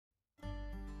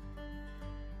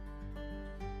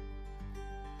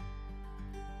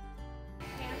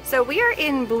So we are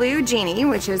in Blue Genie,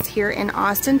 which is here in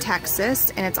Austin,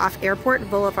 Texas, and it's off Airport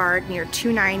Boulevard near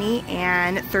 290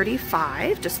 and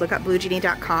 35. Just look up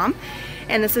bluegenie.com.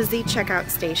 And this is the checkout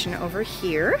station over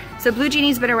here. So Blue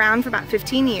Genie's been around for about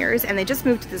 15 years, and they just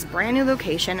moved to this brand new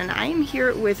location, and I am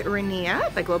here with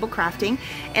Rinea by Global Crafting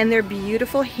and their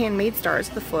beautiful handmade stars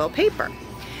with the foil paper.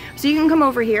 So you can come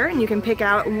over here and you can pick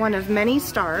out one of many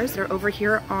stars that are over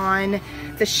here on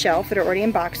the shelf that are already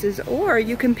in boxes, or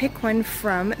you can pick one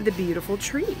from the beautiful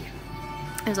tree.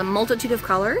 There's a multitude of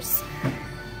colors,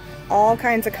 all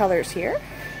kinds of colors here.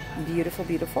 Beautiful,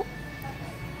 beautiful.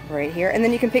 Right here, and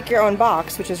then you can pick your own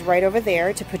box, which is right over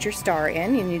there, to put your star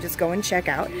in, and you just go and check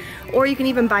out. Or you can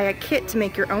even buy a kit to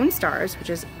make your own stars,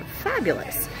 which is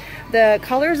fabulous. The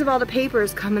colors of all the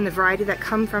papers come in the variety that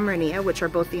come from Rinea, which are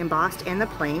both the embossed and the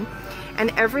plain,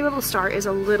 and every little star is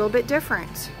a little bit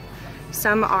different.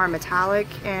 Some are metallic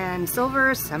and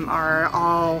silver, some are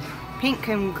all pink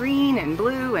and green and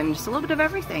blue, and just a little bit of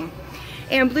everything.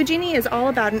 And Blue Genie is all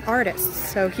about an artist.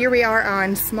 So here we are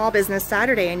on Small Business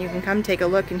Saturday, and you can come take a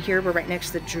look, and here we're right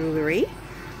next to the jewelry.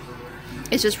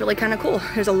 It's just really kind of cool.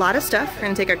 There's a lot of stuff. We're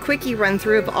gonna take a quickie run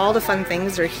through of all the fun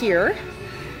things that are here.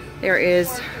 There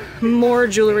is more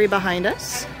jewelry behind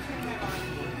us.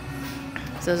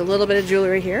 So there's a little bit of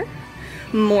jewelry here.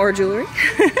 More jewelry.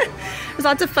 There's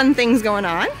lots of fun things going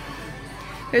on.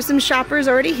 There's some shoppers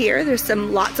already here. There's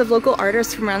lots of local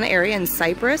artists from around the area in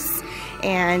Cypress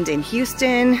and in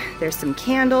Houston. There's some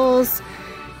candles.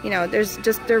 You know,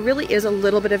 there really is a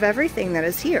little bit of everything that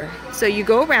is here. So you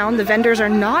go around, the vendors are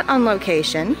not on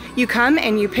location. You come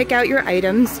and you pick out your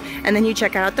items, and then you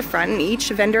check out at the front, and each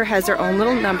vendor has their own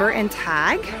little number and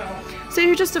tag. So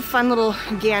you're just a fun little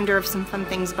gander of some fun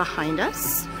things behind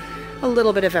us. A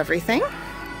little bit of everything.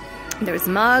 There's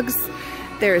mugs,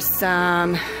 there's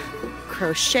some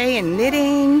crochet and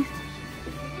knitting.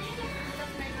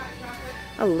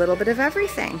 A little bit of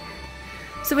everything.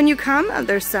 So when you come,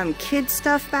 there's some kids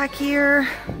stuff back here.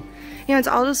 You know, it's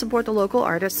all to support the local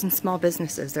artists and small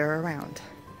businesses that are around.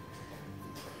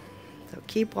 So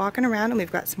keep walking around, and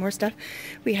we've got some more stuff.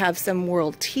 We have some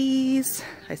world teas.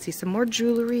 I see some more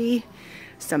jewelry,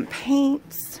 some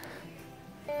paints.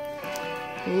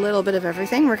 A little bit of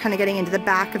everything. We're kind of getting into the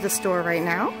back of the store right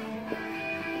now.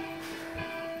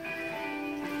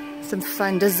 Some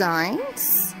fun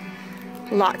designs.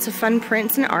 Lots of fun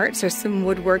prints and arts. There's some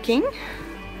woodworking.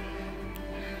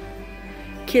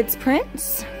 Kids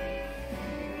prints.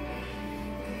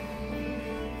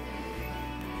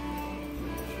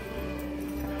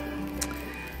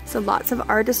 So lots of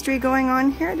artistry going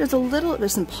on here. There's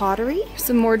some pottery,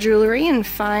 some more jewelry, and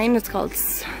fine. It's called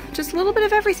just a little bit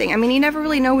of everything. I mean, you never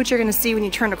really know what you're gonna see when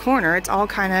you turn a corner. It's all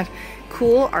kind of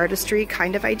cool artistry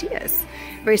kind of ideas.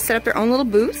 Everybody set up their own little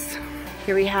booth.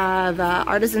 Here we have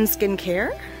artisan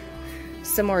skincare,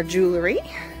 some more jewelry.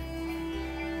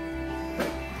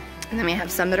 And then we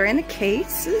have some that are in the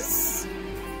cases.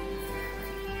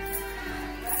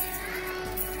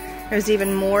 There's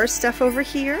even more stuff over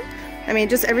here. I mean,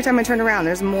 just every time I turn around,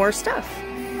 there's more stuff.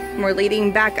 And we're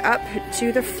leading back up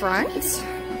to the front.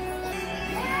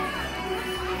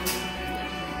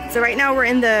 So right now we're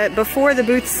in before the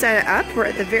booth set up, we're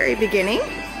at the very beginning.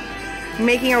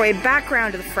 Making our way back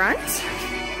around to the front.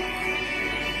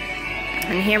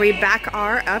 And here we back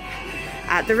are up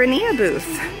at the Rinea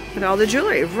booth with all the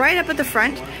jewelry right up at the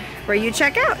front where you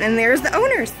check out. And there's the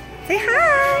owners. Say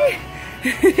hi!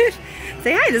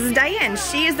 Say hi, this is Diane.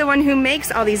 She is the one who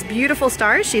makes all these beautiful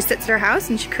stars. She sits at her house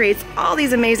and she creates all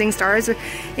these amazing stars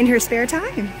in her spare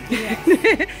time. Yes.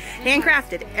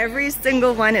 Handcrafted. Every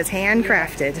single one is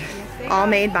handcrafted. Yes, all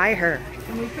made by her.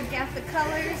 And we pick out the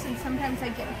colors, and sometimes I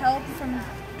get help from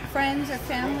friends or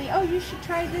family. Oh, you should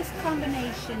try this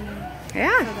combination.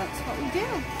 Yeah. So that's what we do.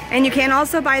 And you can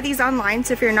also buy these online,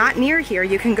 so if you're not near here,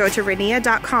 you can go to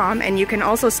Rinea.com, and you can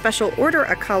also special order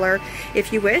a color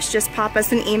if you wish. Just pop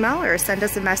us an email or send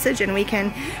us a message and we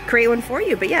can create one for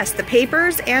you. But yes, the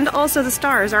papers and also the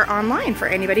stars are online for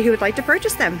anybody who would like to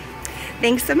purchase them.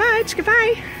 Thanks so much.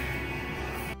 Goodbye.